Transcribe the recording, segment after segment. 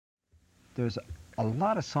there's a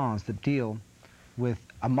lot of songs that deal with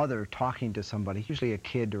a mother talking to somebody, usually a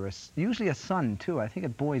kid or usually a son too. I think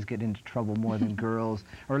that boys get into trouble more than girls,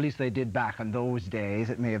 or at least they did back in those days.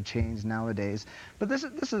 It may have changed nowadays. But this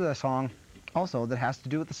is a song also that has to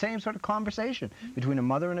do with the same sort of conversation between a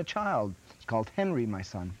mother and a child. It's called Henry, My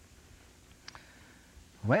Son.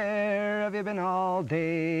 Where have you been all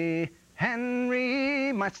day,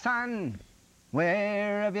 Henry, my son?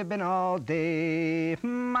 Where have you been all day,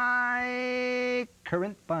 my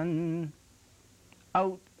currant bun?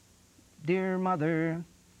 Out, dear mother,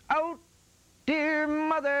 out, dear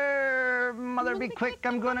mother. Mother, be quick,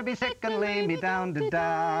 I'm gonna be sick and lay me down to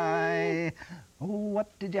die. Oh,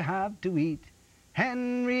 what did you have to eat,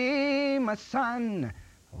 Henry, my son?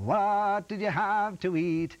 What did you have to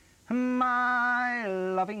eat, my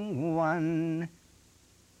loving one?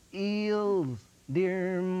 Eels,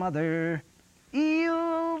 dear mother,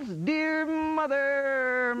 eels, dear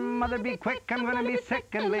mother. Mother, be quick, I'm gonna be sick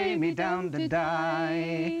and lay me down to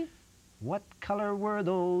die. What color were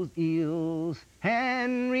those eels,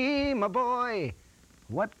 Henry, my boy?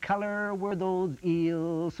 What color were those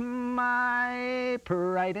eels, my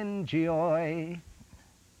pride and joy?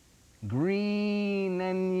 Green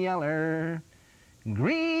and yeller,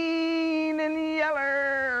 green and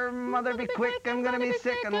yeller. Mother, be quick, I'm gonna be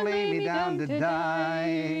sick and lay me down to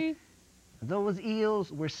die. Those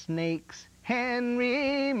eels were snakes,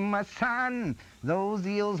 Henry, my son. Those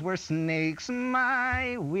eels were snakes,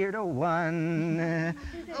 my weirdo one.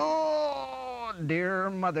 Oh, dear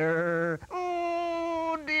mother,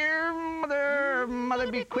 oh, dear mother.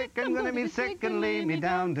 Mother, be quick, I'm gonna be sick and lay me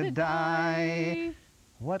down to die.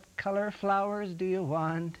 What color flowers do you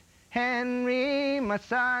want, Henry, my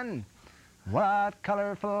son? What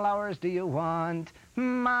color flowers do you want,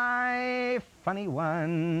 my funny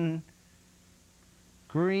one?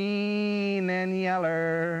 Green and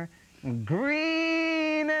yeller,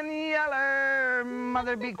 green and yeller.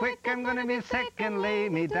 Mother, be quick, I'm gonna be sick and lay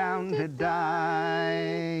me down to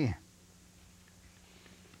die.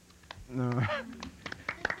 No.